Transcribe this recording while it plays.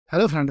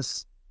Hello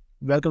friends,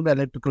 welcome to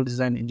Electrical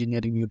Design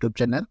Engineering YouTube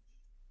channel.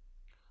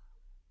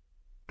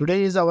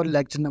 Today is our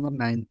lecture number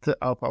 9th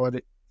of our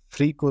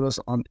free course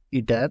on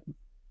Etap.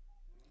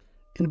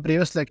 In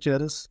previous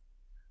lectures,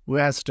 we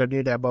have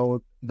studied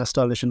about the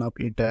installation of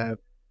Etap,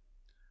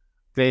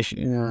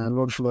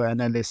 load flow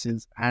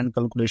analysis and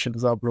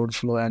calculations of load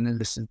flow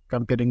analysis,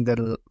 comparing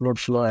the load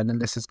flow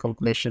analysis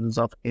calculations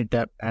of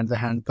Etap and the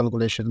hand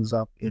calculations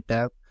of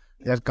Etap.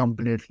 They are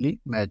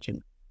completely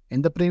matching.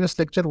 In the previous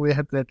lecture, we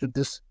have created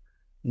this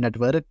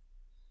network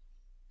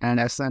and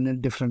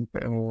assigned different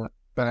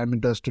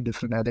parameters to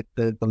different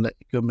electrical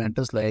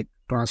equipments like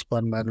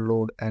transformer,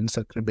 load, and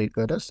circuit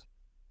breakers.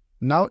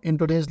 Now, in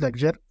today's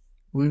lecture,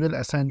 we will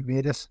assign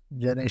various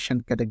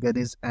generation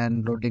categories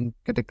and loading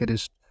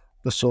categories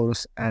to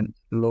source and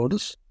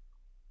loads.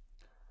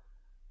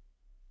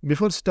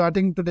 Before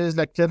starting today's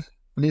lecture,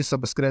 please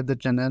subscribe the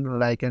channel,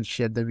 like and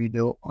share the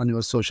video on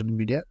your social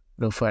media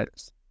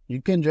profiles. You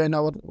can join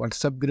our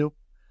WhatsApp group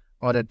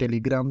or a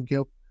Telegram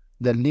group.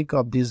 The link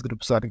of these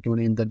groups are given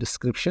in the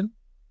description.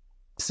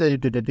 It's a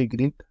utility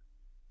grid.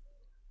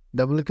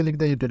 Double click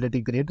the utility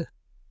grid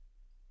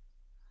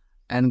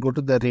and go to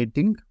the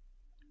rating.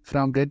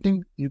 From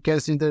rating, you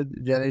can see the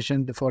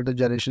default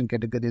generation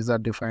categories are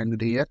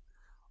defined here.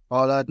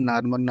 All are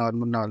normal,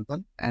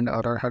 and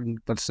all are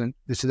 100%.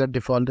 This is the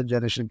default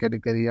generation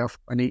category of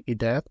any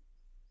Etap.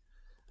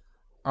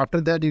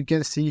 After that, you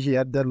can see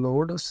here the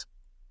loads.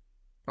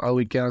 Or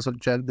we can also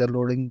check the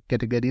loading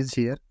categories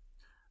here.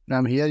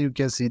 From here, you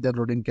can see the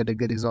loading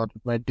categories are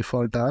by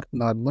default are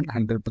normal,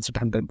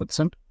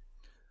 100%.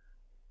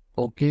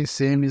 Okay,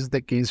 same is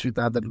the case with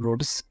other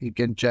loads. You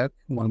can check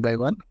one by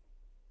one.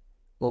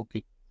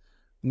 Okay.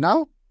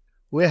 Now,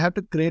 we have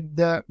to create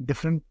the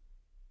different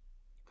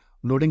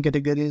loading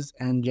categories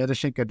and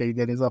generation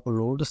categories of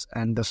loads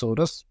and the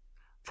source.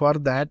 For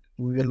that,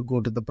 we will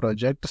go to the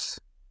projects.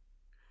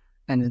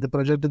 And in the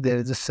project, there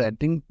is a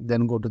setting.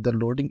 Then go to the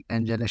loading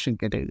and generation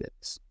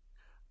categories.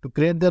 To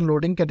create the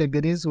loading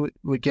categories,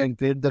 we can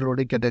create the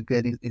loading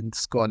categories in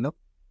this column.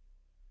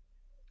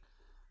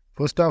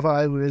 First of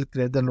all, we will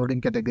create the loading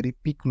category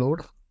peak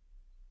load.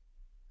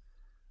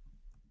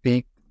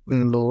 Peak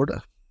load.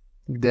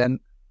 Then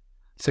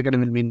second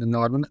will be the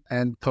normal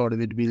and third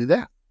will be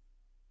the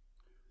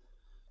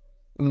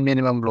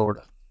minimum load.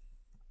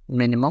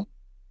 Minimum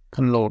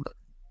load.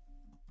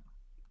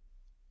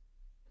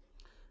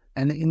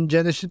 And in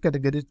generation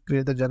categories,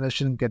 create the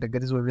generation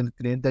categories. We will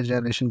create the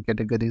generation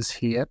categories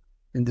here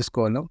in this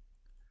column.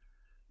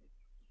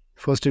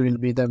 First will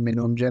be the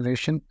minimum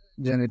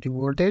generating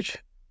voltage,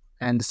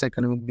 and the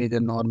second will be the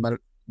normal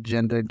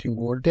generating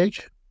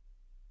voltage,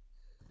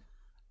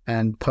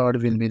 and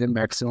third will be the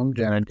maximum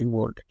generating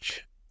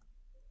voltage.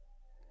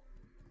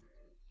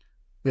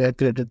 We have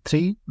created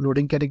 3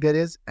 loading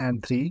categories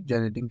and 3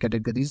 generating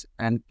categories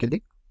and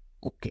click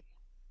OK.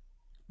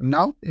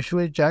 Now, if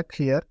we check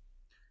here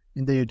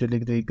in the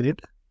utility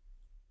grid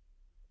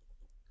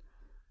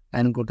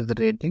and go to the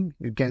rating,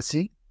 you can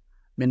see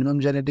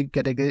minimum generating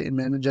category,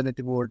 minimum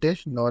generating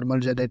voltage, normal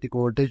generating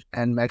voltage,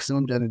 and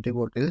maximum generating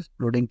voltage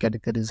loading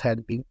categories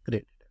had been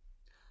created.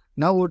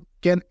 Now we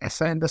can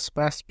assign the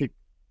specific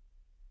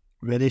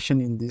variation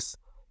in this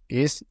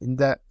case. In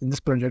this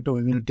project,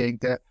 we will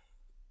take the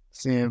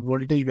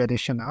voltage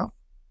variation of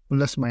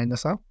plus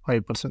minus of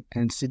 5%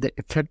 and see the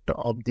effect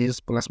of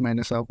this plus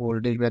minus of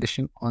voltage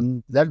variation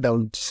on the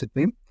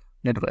downstream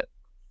network.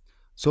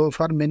 So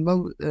for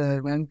minimum,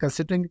 when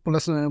considering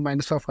plus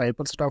minus of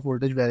 5% of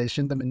voltage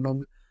variation, the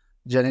minimum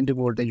generating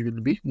voltage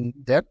will be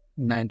that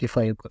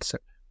 95%.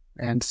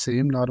 And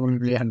same normal will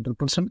be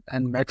 100%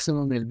 and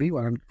maximum will be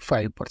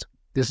 105%.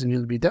 This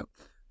will be the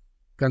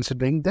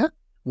considering the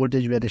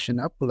voltage variation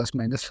of plus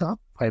minus of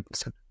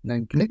 5%.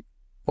 Then click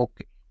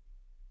OK.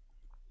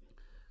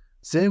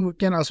 Same, we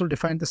can also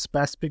define the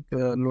specific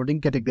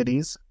loading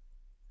categories.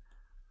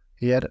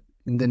 Here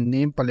in the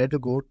name palette,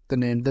 go to the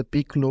name the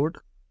peak load,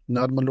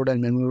 normal load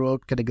and minimum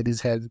load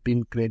categories has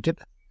been created.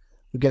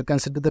 We can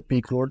consider the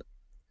peak load.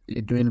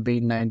 It will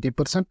be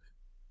 90%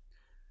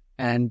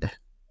 and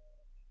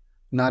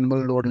normal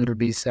load will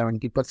be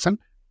 70%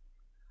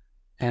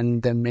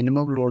 and the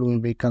minimum load will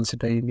be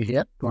considering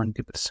here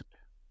 20%.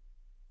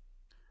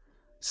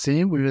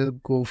 Same, we will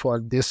go for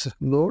this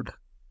load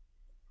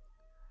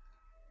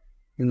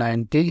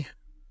 90,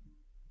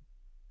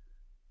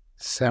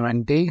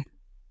 70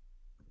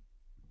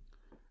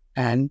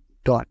 and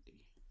 20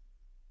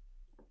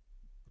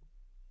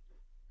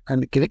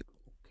 and click,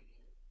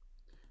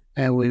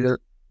 and we will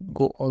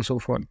go also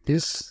for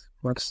this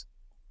first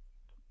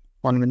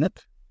 1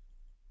 minute,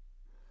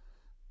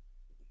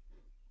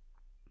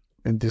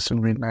 and this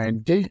will be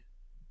 90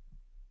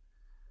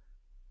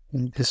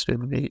 and this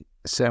will be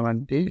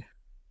 70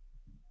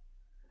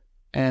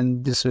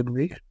 and this will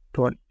be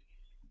 20.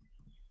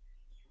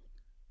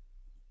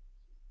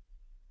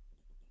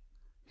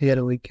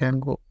 Here we can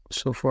go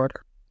so far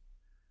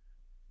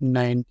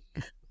 90,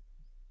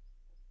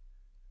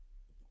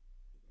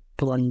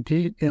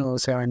 20,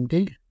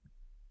 70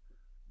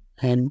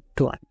 and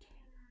 20.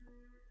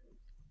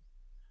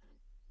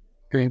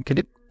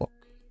 Click OK.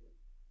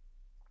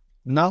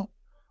 Now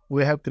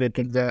we have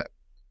created the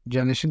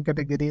generation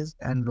categories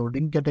and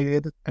loading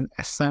categories and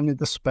assigned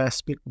the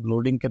specific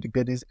loading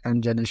categories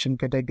and generation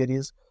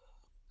categories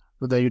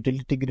to the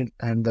utility grid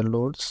and the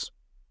loads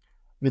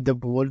with the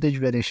voltage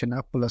variation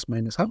of plus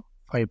minus of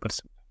 5%.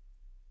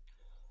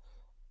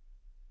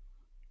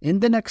 In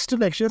the next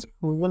lecture,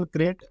 we will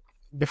create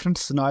different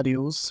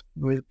scenarios.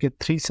 We'll get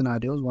 3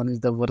 scenarios. One is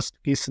the worst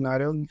case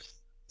scenario.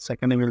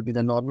 Second will be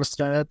the normal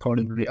scenario.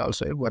 Third will be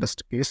also a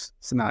worst case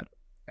scenario.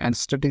 And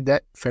study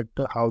the effect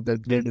of how the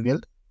grid will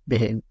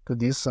behave to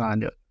these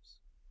scenarios.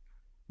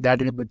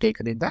 That will be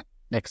taken in the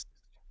next.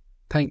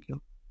 Thank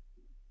you.